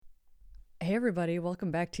Hey everybody,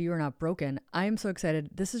 welcome back to You Are Not Broken. I am so excited.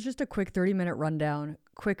 This is just a quick 30-minute rundown.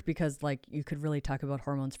 Quick because you could really talk about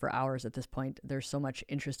hormones for hours at this point. There's so much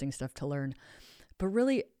interesting stuff to learn. But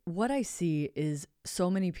really, what I see is so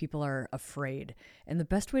many people are afraid. And the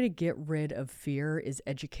best way to get rid of fear is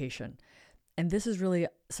education. And this is really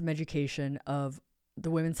some education of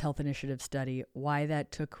the Women's Health Initiative study, why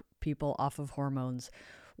that took people off of hormones,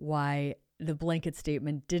 why the blanket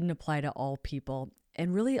statement didn't apply to all people,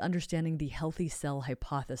 and really understanding the healthy cell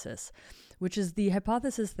hypothesis, which is the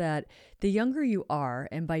hypothesis that the younger you are,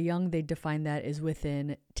 and by young they define that as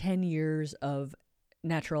within 10 years of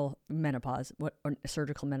natural menopause, or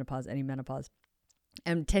surgical menopause, any menopause,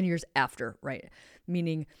 and 10 years after, right?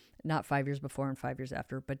 Meaning not 5 years before and 5 years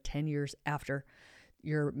after, but 10 years after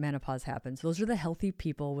your menopause happens. Those are the healthy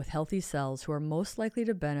people with healthy cells who are most likely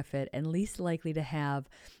to benefit and least likely to have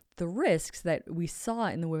the risks that we saw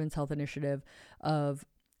in the Women's Health Initiative of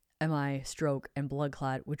MI, stroke, and blood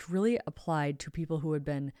clot, which really applied to people who had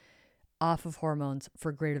been off of hormones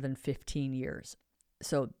for greater than 15 years.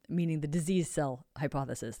 So, meaning the disease cell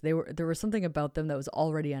hypothesis. There was something about them that was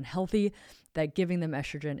already unhealthy that giving them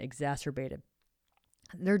estrogen exacerbated.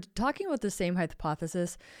 They're talking about the same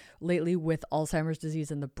hypothesis lately with Alzheimer's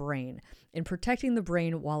disease in the brain. In protecting the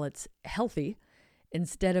brain while it's healthy,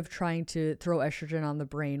 instead of trying to throw estrogen on the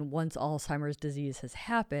brain once Alzheimer's disease has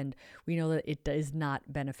happened, we know that it is not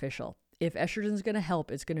beneficial. If estrogen is going to help,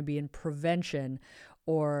 it's going to be in prevention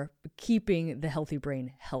or keeping the healthy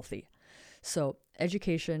brain healthy. So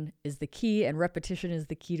education is the key, and repetition is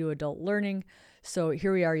the key to adult learning. So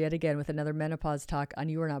here we are yet again with another menopause talk on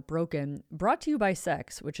You Are Not Broken, brought to you by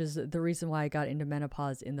sex, which is the reason why I got into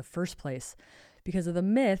menopause in the first place, because of the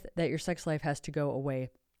myth that your sex life has to go away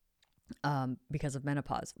because of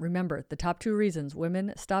menopause. Remember, the top two reasons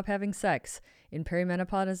women stop having sex in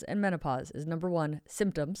perimenopause and menopause is number one,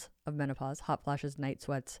 symptoms of menopause, hot flashes, night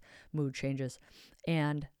sweats, mood changes,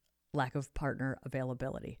 and lack of partner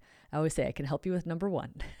availability. I always say I can help you with number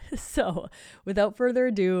one. So without further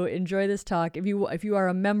ado, enjoy this talk. If you are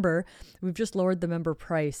a member, we've just lowered the member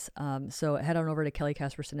price. So head on over to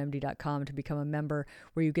kellycaspersonmd.com to become a member,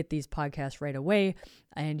 where you get these podcasts right away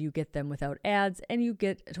and you get them without ads and you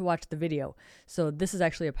get to watch the video. So this is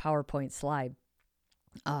actually a PowerPoint slide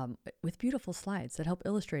with beautiful slides that help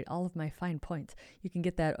illustrate all of my fine points. You can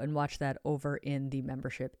get that and watch that over in the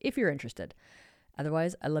membership if you're interested.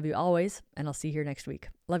 Otherwise, I love you always, and I'll see you here next week.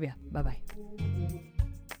 Love you. Bye-bye.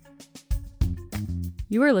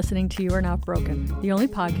 You are listening to You Are Not Broken, the only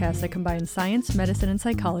podcast that combines science, medicine, and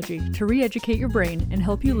psychology to re-educate your brain and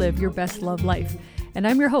help you live your best love life. And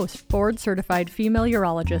I'm your host, board-certified female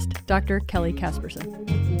urologist, Dr. Kelly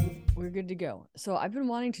Casperson. We're good to go. So I've been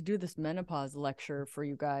wanting to do this menopause lecture for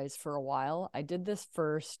you guys for a while. I did this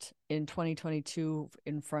first in 2022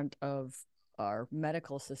 in front of our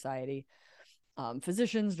medical society.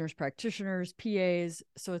 Physicians, nurse practitioners, PAs.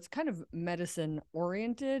 So it's kind of medicine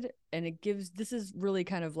oriented, and this is really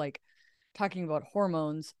kind of like talking about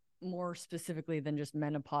hormones more specifically than just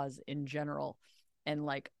menopause in general, and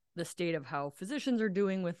like the state of how physicians are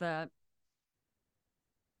doing with that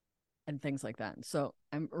and things like that. So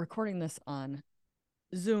I'm recording this on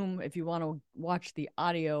Zoom. If you want to watch the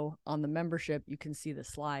audio on the membership, you can see the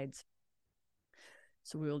slides.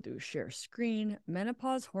 So we will do share screen,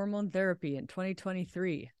 menopause hormone therapy in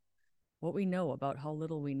 2023. What we know about how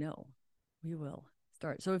little we know. We will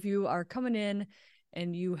start. So if you are coming in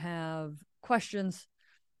and you have questions,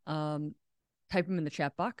 type them in the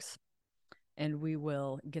chat box and we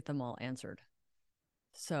will get them all answered.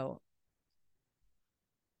 So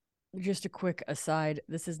just a quick aside,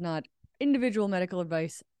 this is not individual medical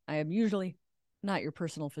advice. I am usually not your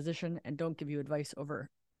personal physician and don't give you advice over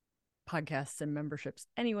podcasts and memberships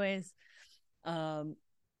anyways. But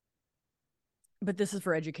this is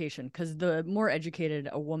for education, because the more educated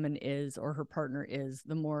a woman is or her partner is,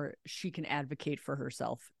 the more she can advocate for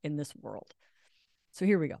herself in this world. So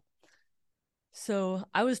here we go. So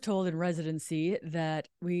I was told in residency that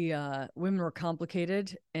women were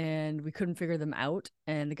complicated and we couldn't figure them out,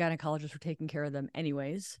 and the gynecologists were taking care of them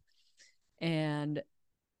anyways. And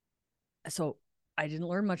so I didn't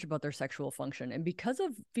learn much about their sexual function. And because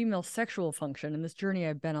of female sexual function and this journey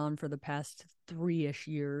I've been on for the past 3-ish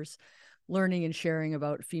years, learning and sharing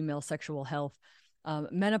about female sexual health,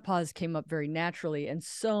 menopause came up very naturally. And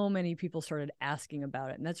so many people started asking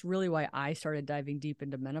about it. And that's really why I started diving deep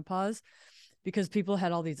into menopause, because people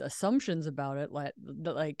had all these assumptions about it,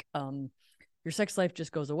 like your sex life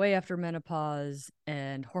just goes away after menopause,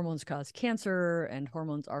 and hormones cause cancer, and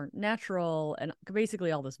hormones aren't natural, and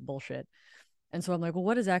basically all this bullshit. And so I'm like, well,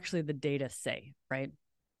 what does actually the data say, right?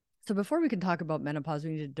 So before we can talk about menopause,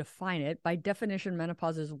 we need to define it. By definition,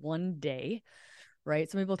 menopause is one day, right?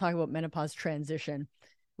 Some people talk about menopause transition.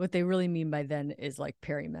 What they really mean by then is like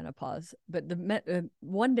perimenopause. But the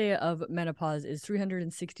one day of menopause is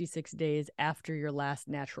 366 days after your last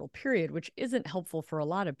natural period, which isn't helpful for a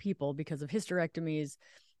lot of people because of hysterectomies,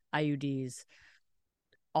 IUDs,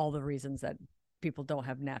 all the reasons that people don't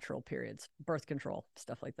have natural periods, birth control,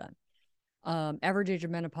 stuff like that. Average age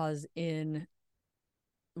of menopause in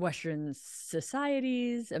Western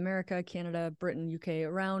societies, America, Canada, Britain, UK,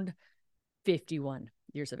 around 51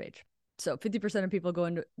 years of age. So 50% of people go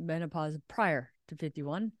into menopause prior to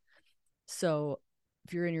 51. So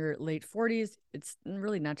if you're in your late 40s, it's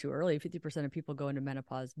really not too early. 50% of people go into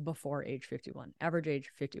menopause before age 51, average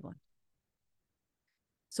age 51.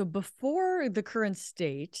 So before the current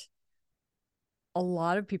state, a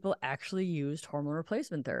lot of people actually used hormone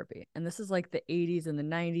replacement therapy. And this is like the 80s and the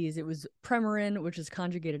 90s. It was Premarin, which is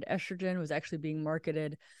conjugated estrogen, was actually being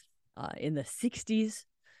marketed in the 60s.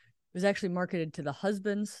 It was actually marketed to the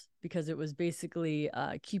husbands because it was basically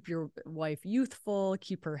keep your wife youthful,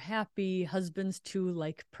 keep her happy. Husbands too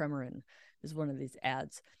like Premarin is one of these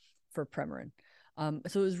ads for Premarin.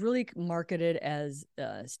 So it was really marketed as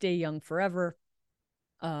stay young forever.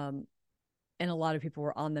 And a lot of people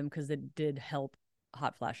were on them because it did help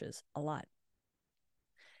hot flashes a lot.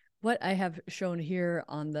 What I have shown here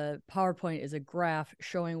on the PowerPoint is a graph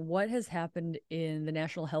showing what has happened in the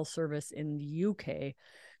National Health Service in the UK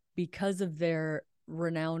because of their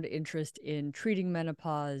renowned interest in treating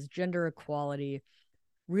menopause, gender equality,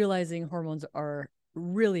 realizing hormones are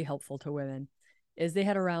really helpful to women. Is they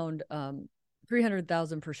had around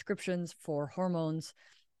 300,000 prescriptions for hormones.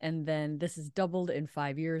 And then this is doubled in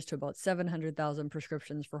 5 years to about 700,000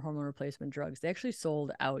 prescriptions for hormone replacement drugs. They actually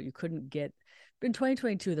sold out. You couldn't get, in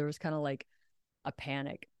 2022, there was kind of like a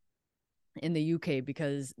panic in the UK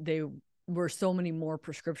because they were so many more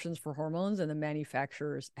prescriptions for hormones and the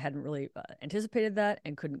manufacturers hadn't really anticipated that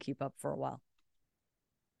and couldn't keep up for a while.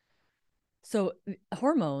 So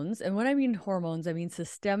hormones, and when I mean hormones, I mean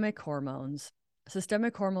systemic hormones.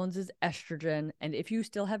 Systemic hormones is estrogen, and if you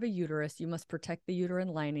still have a uterus, you must protect the uterine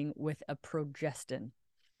lining with a progestin.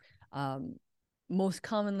 Um, Most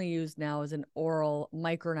commonly used now is an oral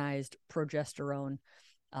micronized progesterone,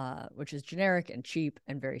 which is generic and cheap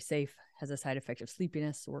and very safe, has a side effect of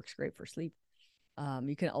sleepiness, works great for sleep.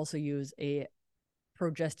 You can also use a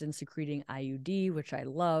progestin secreting IUD, which I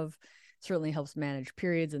love. Certainly helps manage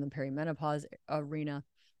periods in the perimenopause arena.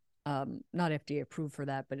 Not FDA approved for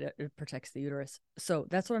that, but it protects the uterus. So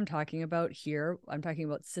that's what I'm talking about here. I'm talking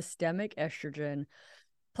about systemic estrogen,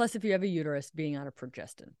 plus if you have a uterus, being on a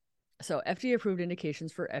progestin. So FDA approved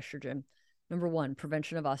indications for estrogen. Number 1,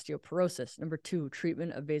 prevention of osteoporosis. Number 2,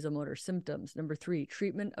 treatment of vasomotor symptoms. Number 3,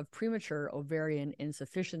 treatment of premature ovarian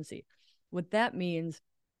insufficiency. What that means,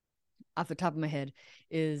 off the top of my head,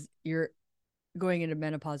 is you're going into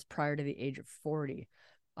menopause prior to the age of 40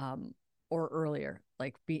 or earlier,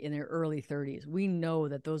 like be in their early 30s. We know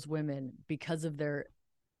that those women, because of their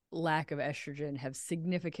lack of estrogen, have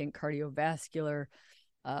significant cardiovascular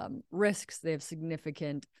risks. They have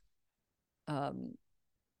significant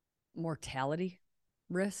mortality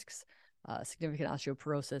risks, significant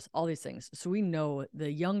osteoporosis, all these things. So we know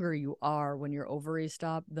the younger you are when your ovaries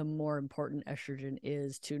stop, the more important estrogen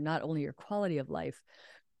is to not only your quality of life,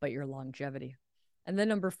 but your longevity. And then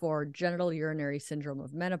number 4, genital urinary syndrome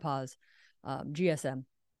of menopause, GSM,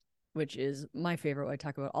 which is my favorite, what I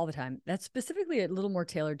talk about all the time. That's specifically a little more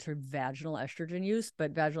tailored to vaginal estrogen use,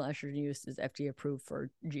 but vaginal estrogen use is FDA approved for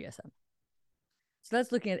GSM. So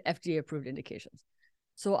that's looking at FDA approved indications.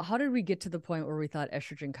 So how did we get to the point where we thought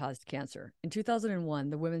estrogen caused cancer? In 2001,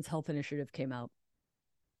 the Women's Health Initiative came out.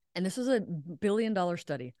 And this was a billion-dollar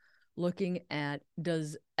study looking at,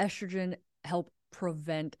 does estrogen help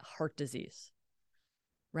prevent heart disease?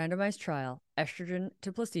 Randomized trial, estrogen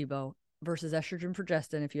to placebo versus estrogen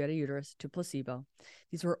progestin if you had a uterus to placebo.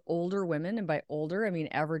 These were older women, and by older, I mean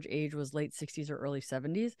average age was late 60s or early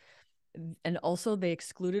 70s. And also they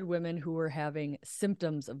excluded women who were having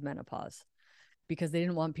symptoms of menopause because they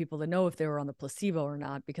didn't want people to know if they were on the placebo or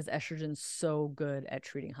not, because estrogen's so good at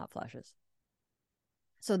treating hot flashes.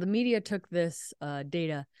 So the media took this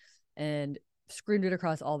data and screamed it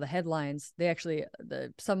across all the headlines. They actually,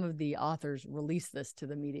 some of the authors released this to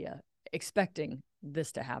the media, expecting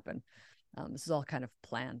this to happen. This is all kind of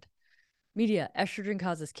planned. Media, estrogen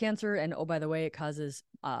causes cancer, and oh, by the way, it causes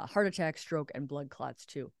heart attack, stroke, and blood clots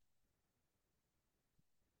too.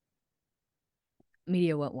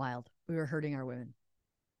 Media went wild. We were hurting our women.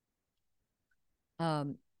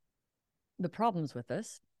 The problems with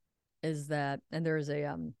this is that, and there is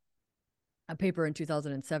a a paper in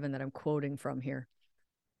 2007 that I'm quoting from here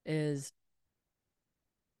is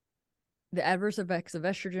the adverse effects of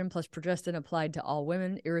estrogen plus progestin applied to all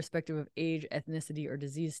women, irrespective of age, ethnicity, or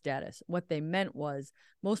disease status. What they meant was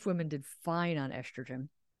most women did fine on estrogen.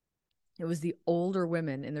 It was the older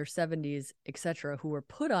women in their 70s, etc., who were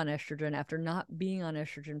put on estrogen after not being on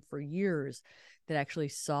estrogen for years that actually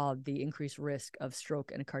saw the increased risk of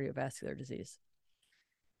stroke and cardiovascular disease.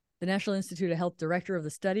 The National Institute of Health director of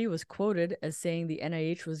the study was quoted as saying the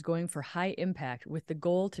NIH was going for high impact with the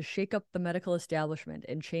goal to shake up the medical establishment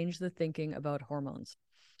and change the thinking about hormones.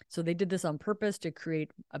 So they did this on purpose to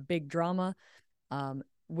create a big drama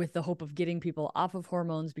with the hope of getting people off of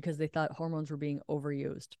hormones because they thought hormones were being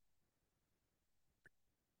overused.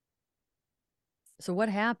 So what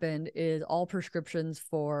happened is all prescriptions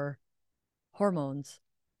for hormones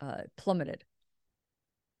plummeted.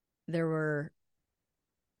 There were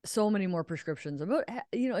so many more prescriptions. About,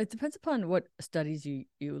 it depends upon what studies you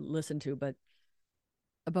listen to, but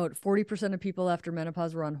about 40% of people after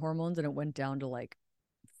menopause were on hormones, and it went down to like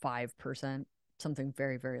 5%, something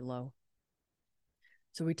very, very low.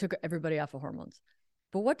 So we took everybody off of hormones.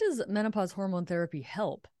 But what does menopause hormone therapy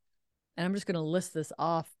help? And I'm just going to list this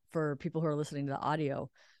off for people who are listening to the audio,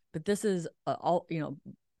 but this is all,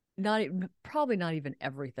 probably not even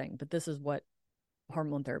everything, but this is what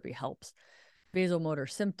hormone therapy helps. Vasomotor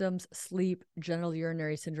symptoms, sleep, genital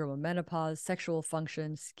urinary syndrome of menopause, sexual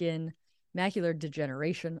function, skin, macular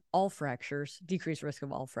degeneration, all fractures, decreased risk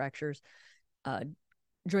of all fractures,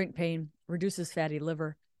 joint pain, reduces fatty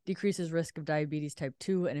liver, decreases risk of diabetes type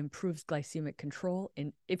 2, and improves glycemic control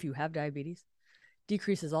if you have diabetes,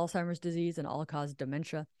 decreases Alzheimer's disease and all-cause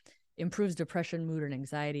dementia, improves depression, mood, and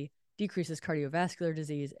anxiety, decreases cardiovascular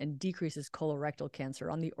disease, and decreases colorectal cancer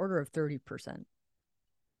on the order of 30%.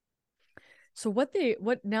 So what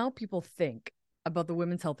now people think about the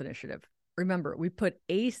Women's Health Initiative, remember, we put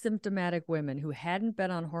asymptomatic women who hadn't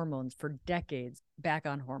been on hormones for decades back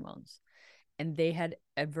on hormones, and they had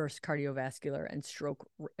adverse cardiovascular and stroke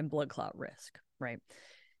and blood clot risk, right?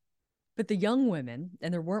 But the young women,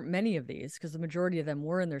 and there weren't many of these because the majority of them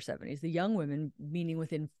were in their 70s, the young women, meaning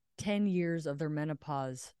within 10 years of their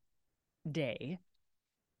menopause day,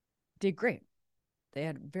 did great. They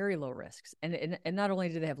had very low risks. And not only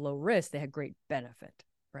did they have low risk, they had great benefit,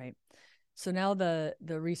 right? So now the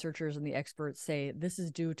researchers and the experts say this is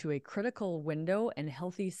due to a critical window and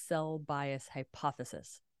healthy cell bias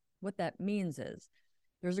hypothesis. What that means is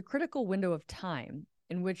there's a critical window of time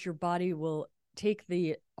in which your body will take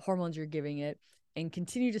the hormones you're giving it and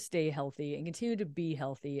continue to stay healthy and continue to be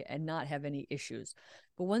healthy and not have any issues.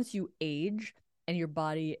 But once you age and your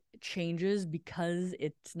body changes because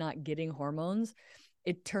it's not getting hormones,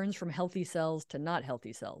 it turns from healthy cells to not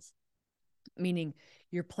healthy cells, meaning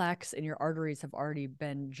your plaques and your arteries have already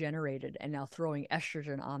been generated, and now throwing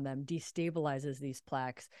estrogen on them destabilizes these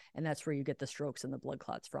plaques, and that's where you get the strokes and the blood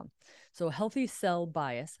clots from. So healthy cell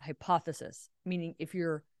bias hypothesis, meaning if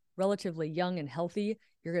you're relatively young and healthy,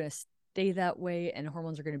 you're going to stay that way and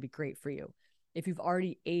hormones are going to be great for you. If you've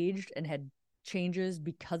already aged and had changes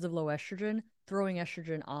because of low estrogen, throwing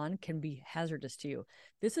estrogen on can be hazardous to you.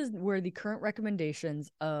 This is where the current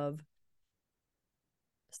recommendations of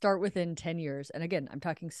start within 10 years. And again, I'm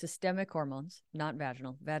talking systemic hormones, not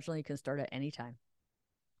vaginal. Vaginal, you can start at any time.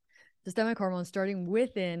 Systemic hormones starting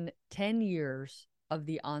within 10 years of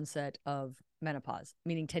the onset of menopause,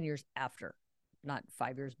 meaning 10 years after, not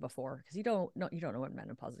 5 years before, because you don't know when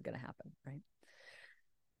menopause is going to happen, right?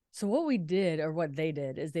 So what we did, or what they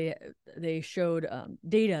did, is they showed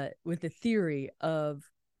data with the theory of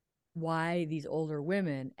why these older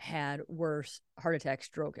women had worse heart attack,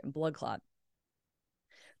 stroke, and blood clot.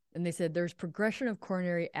 And they said there's progression of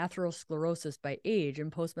coronary atherosclerosis by age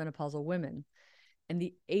in postmenopausal women and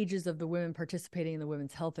the ages of the women participating in the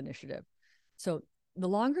Women's Health Initiative. So the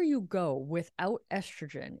longer you go without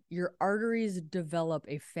estrogen, your arteries develop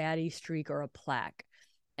a fatty streak or a plaque,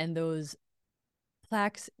 and those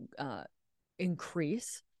plaques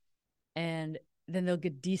increase, and then they'll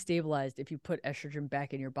get destabilized if you put estrogen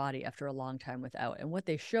back in your body after a long time without. And what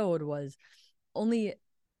they showed was only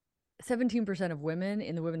 17% of women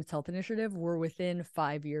in the Women's Health Initiative were within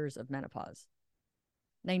 5 years of menopause.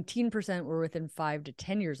 19% were within 5 to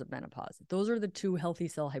 10 years of menopause. Those are the two healthy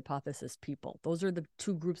cell hypothesis people. Those are the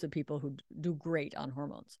two groups of people who do great on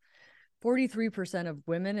hormones. 43% of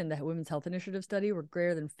women in the Women's Health Initiative study were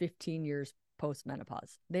greater than 15 years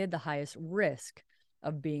post-menopause. They had the highest risk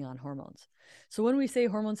of being on hormones. So when we say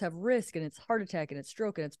hormones have risk, and it's heart attack and it's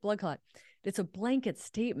stroke and it's blood clot, it's a blanket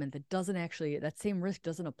statement that doesn't actually, that same risk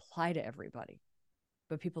doesn't apply to everybody.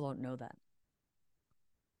 But people don't know that.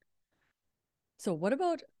 So what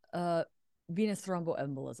about Venous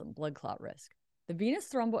thromboembolism, blood clot risk. The venous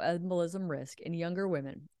thromboembolism risk in younger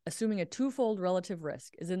women, assuming a twofold relative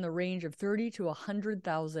risk, is in the range of 30 to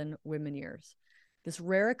 100,000 women years. This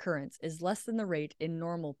rare occurrence is less than the rate in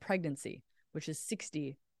normal pregnancy, which is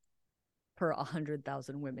 60 per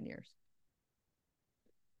 100,000 women years.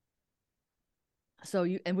 So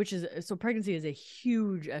pregnancy is a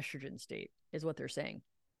huge estrogen state, is what they're saying,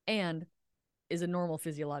 and is a normal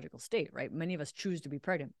physiological state, right? Many of us choose to be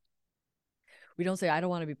pregnant. We don't say, I don't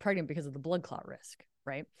want to be pregnant because of the blood clot risk,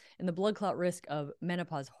 right? And the blood clot risk of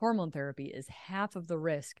menopause hormone therapy is half of the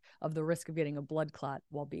risk of getting a blood clot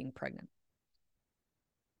while being pregnant.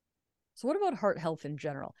 So what about heart health in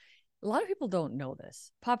general? A lot of people don't know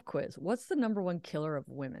this. Pop quiz. What's the number one killer of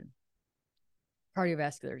women?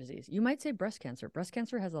 Cardiovascular disease. You might say breast cancer. Breast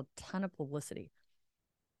cancer has a ton of publicity.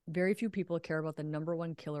 Very few people care about the number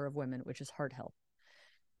one killer of women, which is heart health.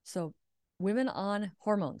 So women on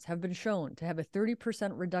hormones have been shown to have a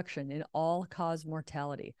 30% reduction in all-cause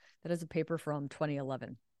mortality. That is a paper from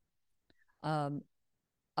 2011.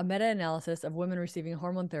 A meta-analysis of women receiving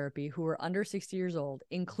hormone therapy who were under 60 years old,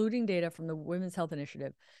 including data from the Women's Health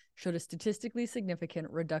Initiative, showed a statistically significant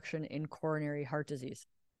reduction in coronary heart disease.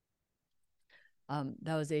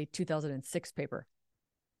 That was a 2006 paper.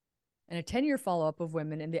 And a 10-year follow-up of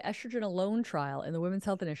women in the estrogen alone trial in the Women's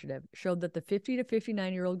Health Initiative showed that the 50 to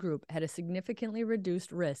 59-year-old group had a significantly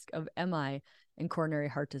reduced risk of MI and coronary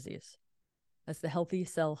heart disease. That's the healthy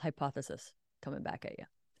cell hypothesis coming back at you.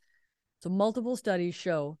 So multiple studies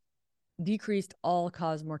show decreased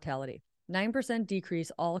all-cause mortality. 9%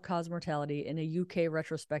 decrease all-cause mortality in a UK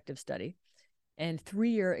retrospective study, and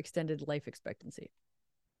 3-year extended life expectancy.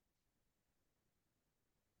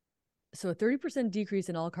 So a 30% decrease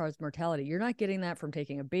in all-cause mortality, you're not getting that from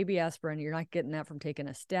taking a baby aspirin. You're not getting that from taking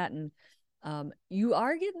a statin. You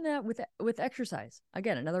are getting that with exercise.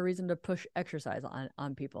 Again, another reason to push exercise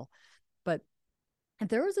on people. But if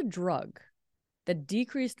there was a drug that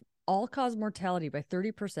decreased all-cause mortality by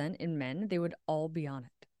 30% in men, they would all be on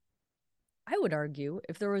it. I would argue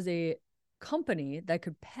if there was a company that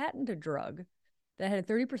could patent a drug that had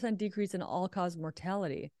a 30% decrease in all-cause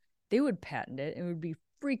mortality, they would patent it, and it would be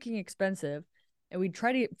freaking expensive, and we'd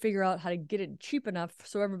try to figure out how to get it cheap enough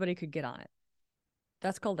so everybody could get on it.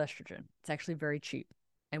 That's called estrogen. It's actually very cheap,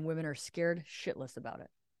 and women are scared shitless about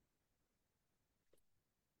it.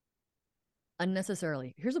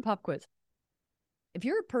 Unnecessarily. Here's a pop quiz. If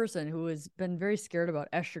you're a person who has been very scared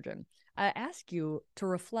about estrogen, I ask you to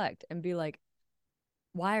reflect and be like,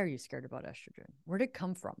 why are you scared about estrogen? Where did it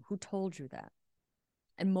come from? Who told you that?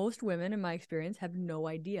 And most women, in my experience, have no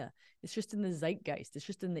idea. It's just in the zeitgeist. It's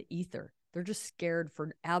just in the ether. They're just scared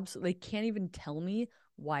for absolutely, they can't even tell me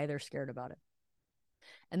why they're scared about it.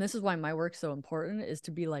 And this is why my work's so important, is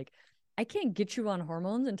to be like, I can't get you on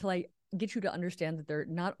hormones until I get you to understand that they're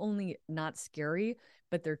not only not scary,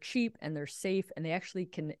 but they're cheap and they're safe, and they actually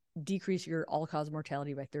can decrease your all-cause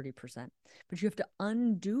mortality by 30%. But you have to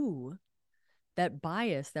undo that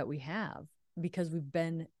bias that we have because we've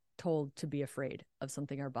been told to be afraid of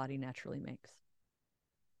something our body naturally makes.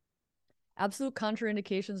 Absolute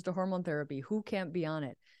contraindications to hormone therapy. Who can't be on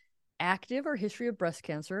it? Active or history of breast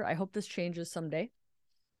cancer. I hope this changes someday.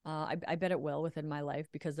 I bet it will within my life,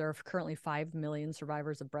 because there are currently 5 million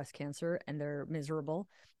survivors of breast cancer, and they're miserable.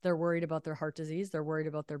 They're worried about their heart disease. They're worried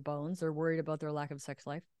about their bones. They're worried about their lack of sex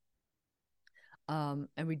life. And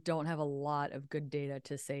we don't have a lot of good data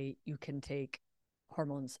to say you can take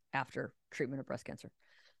hormones after treatment of breast cancer.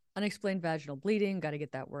 Unexplained vaginal bleeding, got to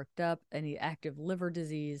get that worked up. Any active liver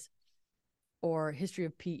disease, or history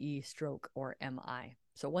of PE, stroke, or MI.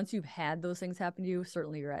 So once you've had those things happen to you,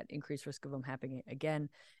 certainly you're at increased risk of them happening again.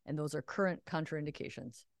 And those are current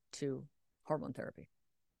contraindications to hormone therapy.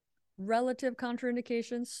 Relative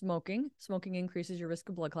contraindications: smoking. Smoking increases your risk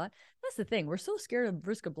of blood clot. That's the thing. We're so scared of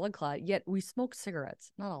risk of blood clot, yet we smoke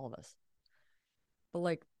cigarettes. Not all of us. But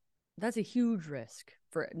like, that's a huge risk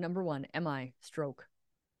for, number one, MI, stroke,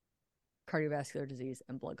 cardiovascular disease,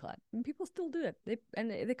 and blood clot. And people still do it.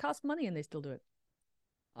 They cost money, and they still do it.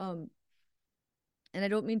 And I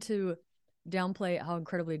don't mean to downplay how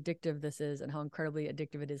incredibly addictive this is and how incredibly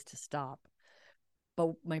addictive it is to stop.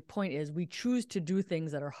 But my point is, we choose to do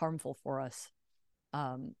things that are harmful for us,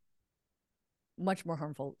 much more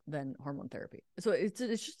harmful than hormone therapy. So it's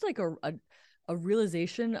just like a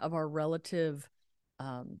realization of our relative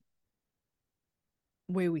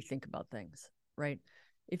way we think about things, right?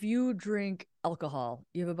 If you drink alcohol,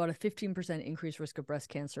 you have about a 15% increased risk of breast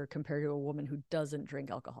cancer compared to a woman who doesn't drink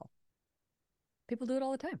alcohol. People do it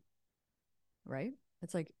all the time, right?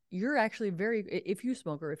 It's like, you're actually if you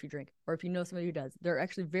smoke or if you drink, or if you know somebody who does, they're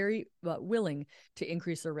actually very willing to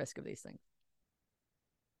increase their risk of these things.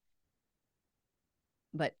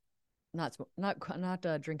 but not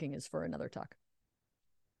drinking is for another talk.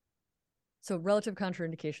 So relative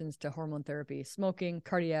contraindications to hormone therapy: smoking,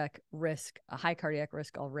 cardiac risk, a high cardiac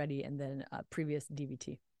risk already, and then previous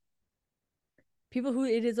DVT. People who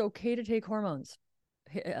it is okay to take hormones.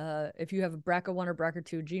 If you have a BRCA1 or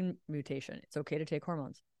BRCA2 gene mutation, it's okay to take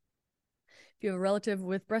hormones. If you have a relative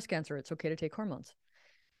with breast cancer, it's okay to take hormones.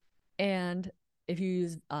 And if you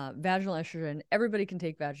use vaginal estrogen, everybody can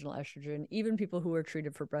take vaginal estrogen, even people who are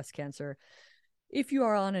treated for breast cancer. If you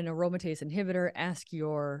are on an aromatase inhibitor, ask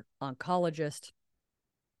your oncologist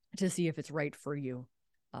to see if it's right for you.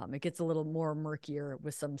 It gets a little more murkier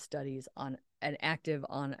with some studies on an active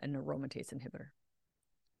on an aromatase inhibitor.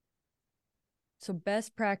 So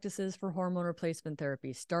best practices for hormone replacement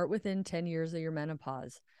therapy: start within 10 years of your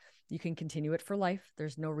menopause. You can continue it for life.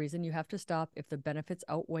 There's no reason you have to stop if the benefits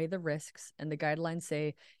outweigh the risks, and the guidelines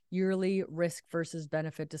say yearly risk versus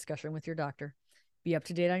benefit discussion with your doctor. Be up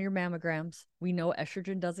to date on your mammograms. We know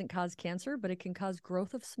estrogen doesn't cause cancer, but it can cause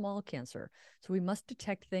growth of small cancer. So we must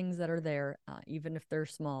detect things that are there, even if they're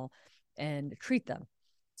small, and treat them.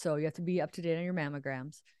 So you have to be up to date on your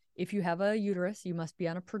mammograms. If you have a uterus, you must be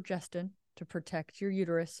on a progestin to protect your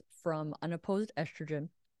uterus from unopposed estrogen.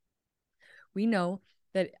 We know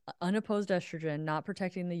that unopposed estrogen, not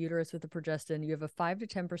protecting the uterus with the progestin, you have a 5 to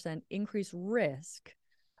 10% increased risk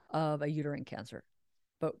of a uterine cancer.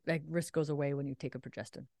 But that risk goes away when you take a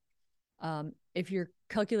progestin. If your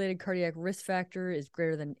calculated cardiac risk factor is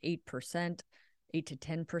greater than 8%, 8 to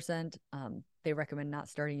 10%, they recommend not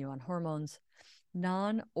starting you on hormones.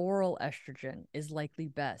 Non-oral estrogen is likely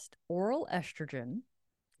best. Oral estrogen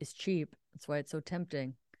is cheap. That's why it's so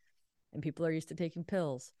tempting. And people are used to taking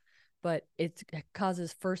pills. But it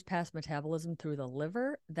causes first pass metabolism through the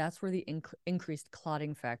liver. That's where the increased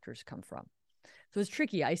clotting factors come from. So it's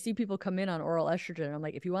tricky. I see people come in on oral estrogen. I'm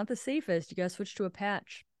like, if you want the safest, you got to switch to a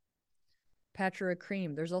patch or a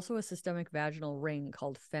cream. There's also a systemic vaginal ring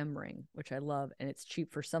called FemRing, which I love. And it's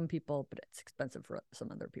cheap for some people, but it's expensive for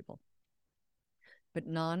some other people. But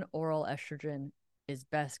non-oral estrogen is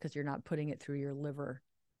best because you're not putting it through your liver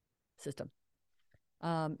system.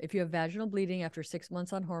 If you have vaginal bleeding after 6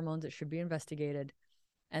 months on hormones, it should be investigated.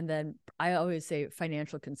 And then I always say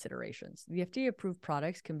financial considerations. The FDA approved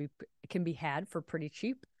products can be had for pretty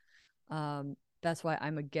cheap. That's why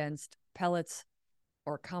I'm against pellets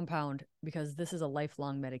or compound, because this is a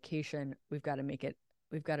lifelong medication. We've got to make it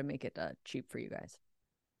cheap for you guys.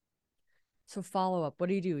 So follow up. What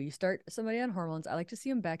do? You start somebody on hormones. I like to see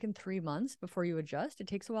them back in 3 months before you adjust. It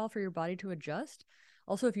takes a while for your body to adjust.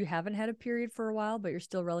 Also, if you haven't had a period for a while, but you're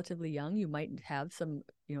still relatively young, you might have some,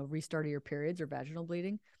 restart of your periods or vaginal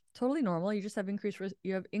bleeding. Totally normal. You just have increased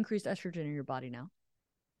estrogen in your body now.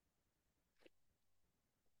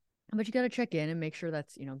 But you got to check in and make sure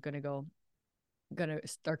that's, going to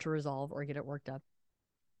start to resolve or get it worked up.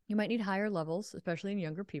 You might need higher levels, especially in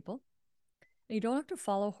younger people. And you don't have to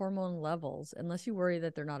follow hormone levels unless you worry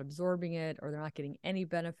that they're not absorbing it or they're not getting any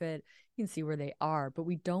benefit. You can see where they are, but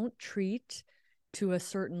we don't treat to a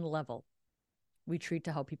certain level. We treat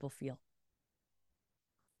to how people feel.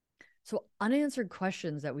 So unanswered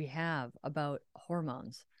questions that we have about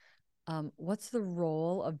hormones. What's the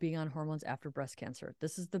role of being on hormones after breast cancer?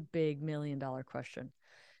 This is the big $1 million question.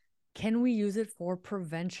 Can we use it for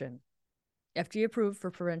prevention? FDA approved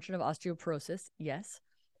for prevention of osteoporosis, yes.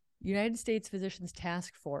 United States Physicians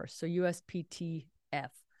Task Force, so USPTF,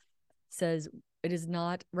 says it is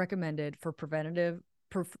not recommended for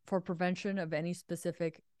prevention of any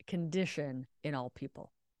specific condition in all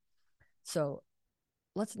people. So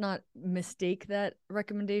let's not mistake that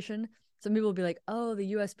recommendation. Some people will be like, oh,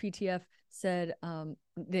 the USPTF said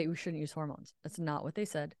that we shouldn't use hormones. That's not what they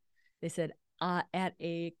said. They said at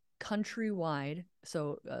a countrywide,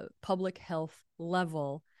 so public health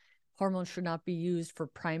level, hormones should not be used for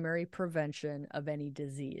primary prevention of any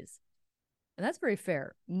disease. And that's very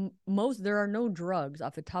fair. There are no drugs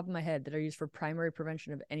off the top of my head that are used for primary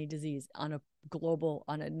prevention of any disease on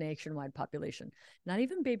a nationwide population. Not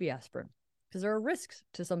even baby aspirin, because there are risks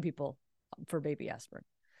to some people for baby aspirin,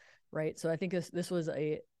 right? So I think this was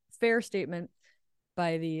a fair statement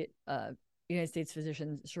by the United States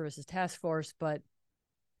Physician Services Task Force, but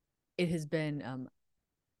it has been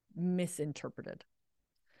misinterpreted.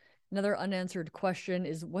 Another unanswered question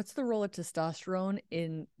is, what's the role of testosterone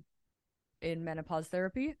in menopause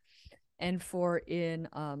therapy and in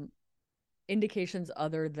indications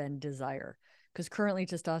other than desire? Because currently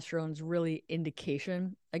testosterone's really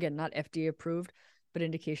indication, again, not FDA approved, but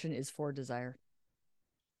indication is for desire.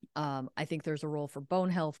 I think there's a role for bone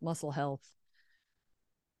health, muscle health,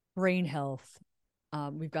 brain health.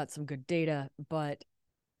 We've got some good data, but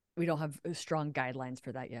we don't have strong guidelines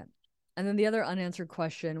for that yet. And then the other unanswered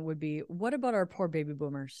question would be, what about our poor baby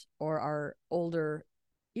boomers or our older,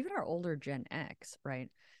 even our older Gen X, right?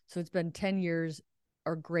 So it's been 10 years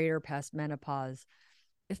or greater past menopause.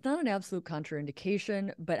 It's not an absolute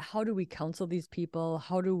contraindication, but how do we counsel these people?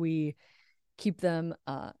 How do we keep them,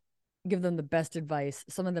 give them the best advice?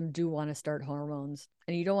 Some of them do want to start hormones,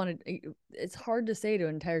 and you don't want to, it's hard to say to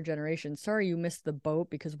an entire generation, sorry, you missed the boat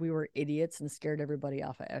because we were idiots and scared everybody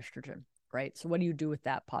off of estrogen, right? So what do you do with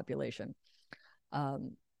that population?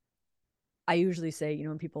 Um, I usually say,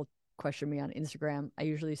 when people question me on Instagram, I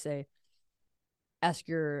usually say, ask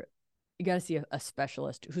you got to see a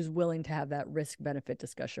specialist who's willing to have that risk benefit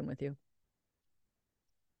discussion with you.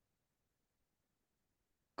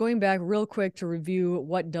 Going back real quick to review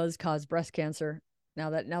what does cause breast cancer.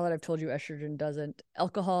 Now that I've told you estrogen doesn't,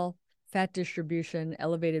 alcohol, fat distribution,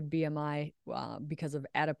 elevated BMI because of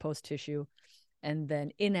adipose tissue, and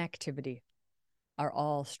then inactivity are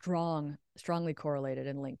all strongly correlated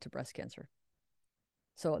and linked to breast cancer.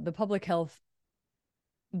 So the public health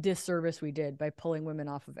disservice we did by pulling women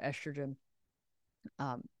off of estrogen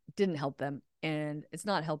didn't help them. And it's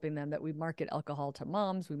not helping them that we market alcohol to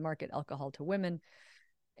moms, we market alcohol to women,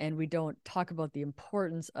 and we don't talk about the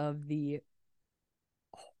importance of the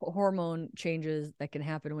hormone changes that can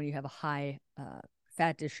happen when you have a high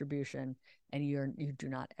fat distribution and you do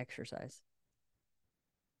not exercise.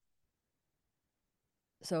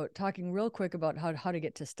 So talking real quick about how to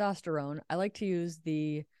get testosterone, I like to use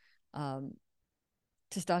the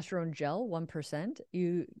testosterone gel 1%.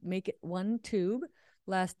 You make it one tube,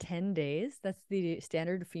 last 10 days. That's the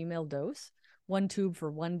standard female dose. One tube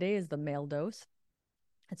for 1 day is the male dose.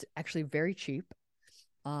 It's actually very cheap.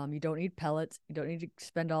 You don't need pellets. You don't need to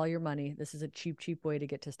spend all your money. This is a cheap way to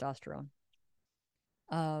get testosterone.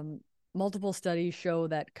 Multiple studies show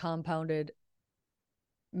that compounded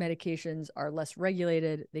medications are less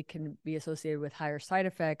regulated. They can be associated with higher side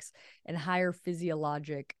effects and higher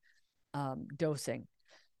physiologic dosing.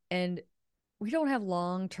 And we don't have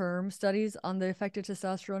long-term studies on the effect of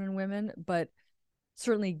testosterone in women, but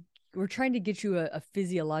certainly we're trying to get you a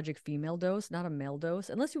physiologic female dose, not a male dose,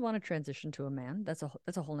 unless you want to transition to a man. That's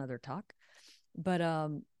a whole nother talk. But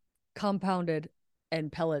compounded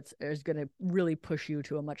and pellets is going to really push you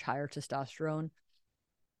to a much higher testosterone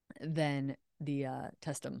than the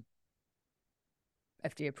Testum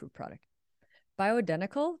FDA approved product.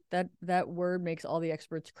 Bioidentical, that word makes all the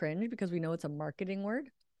experts cringe because we know it's a marketing word.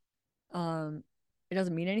 It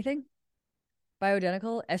doesn't mean anything.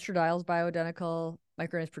 Bioidentical, estradiole's bioidentical,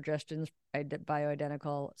 micronized progesteron's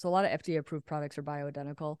bioidentical. So a lot of FDA approved products are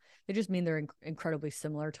bioidentical. They just mean they're incredibly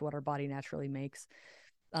similar to what our body naturally makes.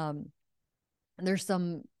 There's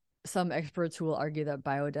some experts who will argue that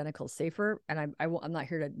bioidentical is safer, and I'm not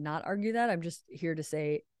here to not argue that. I'm just here to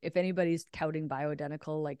say, if anybody's touting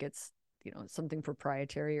bioidentical like it's something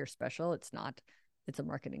proprietary or special, it's not. It's a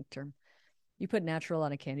marketing term. You put natural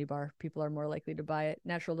on a candy bar, people are more likely to buy it.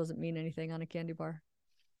 Natural doesn't mean anything on a candy bar.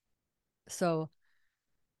 So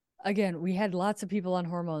again, we had lots of people on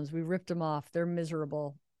hormones. We ripped them off. They're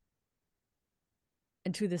miserable.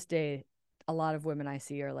 And to this day, a lot of women I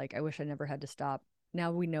see are like, I wish I never had to stop.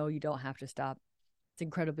 Now we know you don't have to stop. It's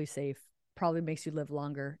incredibly safe. Probably makes you live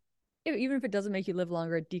longer. Even if it doesn't make you live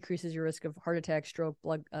longer, it decreases your risk of heart attack, stroke,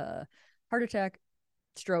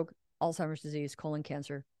 Alzheimer's disease, colon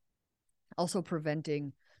cancer. Also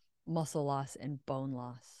preventing muscle loss and bone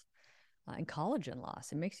loss and collagen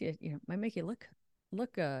loss. It makes you, might make you look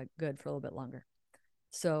good for a little bit longer.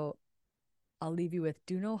 So I'll leave you with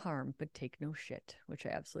do no harm, but take no shit, which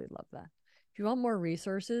I absolutely love that. If you want more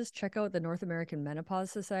resources, check out the North American Menopause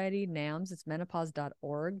Society, NAMS. It's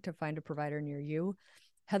menopause.org to find a provider near you.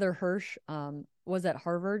 Heather Hirsch was at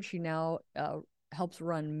Harvard. She now helps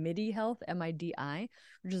run MIDI Health, MIDI,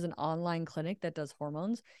 which is an online clinic that does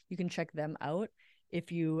hormones. You can check them out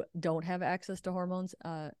if you don't have access to hormones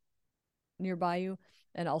nearby you.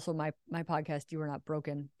 And also my podcast, You Are Not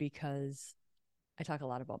Broken, because I talk a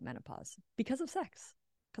lot about menopause because of sex.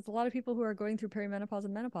 Because a lot of people who are going through perimenopause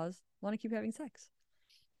and menopause want to keep having sex.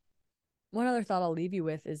 One other thought I'll leave you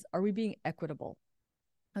with is, are we being equitable?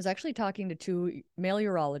 I was actually talking to two male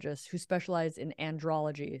urologists who specialize in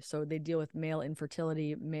andrology. So they deal with male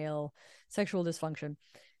infertility, male sexual dysfunction.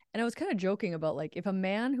 And I was kind of joking about, like, if a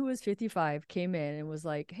man who was 55 came in and was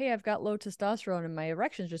like, hey, I've got low testosterone and my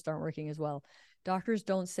erections just aren't working as well. Doctors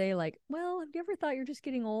don't say like, well, have you ever thought you're just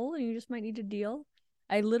getting old and you just might need to deal?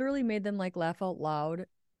 I literally made them like laugh out loud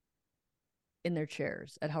in their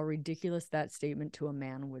chairs at how ridiculous that statement to a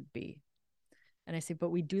man would be. And I say,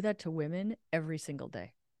 but we do that to women every single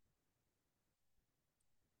day.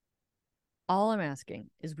 All I'm asking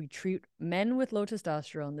is we treat men with low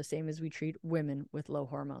testosterone the same as we treat women with low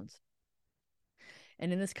hormones.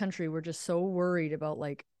 And in this country, we're just so worried about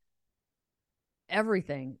like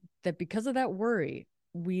everything that because of that worry,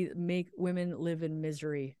 we make women live in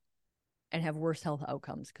misery and have worse health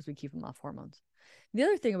outcomes because we keep them off hormones. The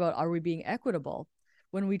other thing about are we being equitable?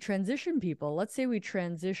 When we transition people, let's say we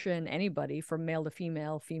transition anybody from male to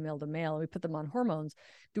female, female to male, and we put them on hormones,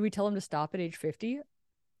 do we tell them to stop at age 50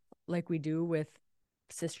 like we do with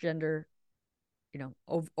cisgender,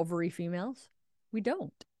 ovary females? We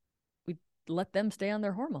don't. We let them stay on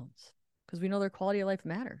their hormones because we know their quality of life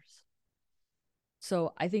matters.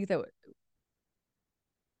 So I think that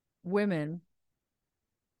women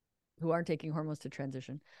who aren't taking hormones to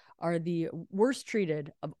transition are the worst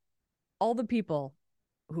treated of all the people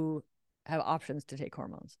who have options to take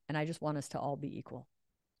hormones. And I just want us to all be equal.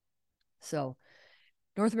 So,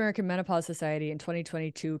 North American Menopause Society in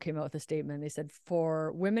 2022 came out with a statement. They said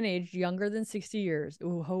for women aged younger than 60 years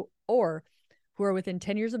or who are within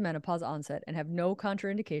 10 years of menopause onset and have no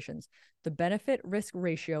contraindications, the benefit risk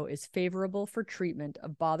ratio is favorable for treatment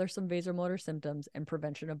of bothersome vasomotor symptoms and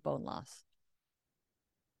prevention of bone loss.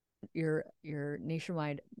 Your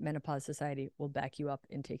nationwide menopause society will back you up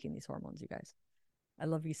in taking these hormones, you guys. I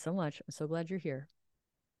love you so much. I'm so glad you're here.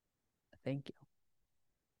 Thank you.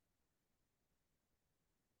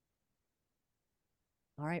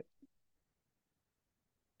 All right.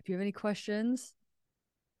 If you have any questions,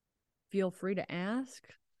 feel free to ask.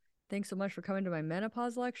 Thanks so much for coming to my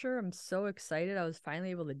menopause lecture. I'm so excited. I was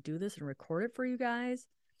finally able to do this and record it for you guys.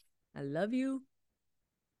 I love you.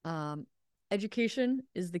 Education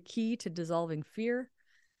is the key to dissolving fear.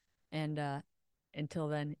 And until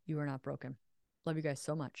then, you are not broken. Love you guys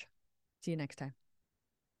so much. See you next time.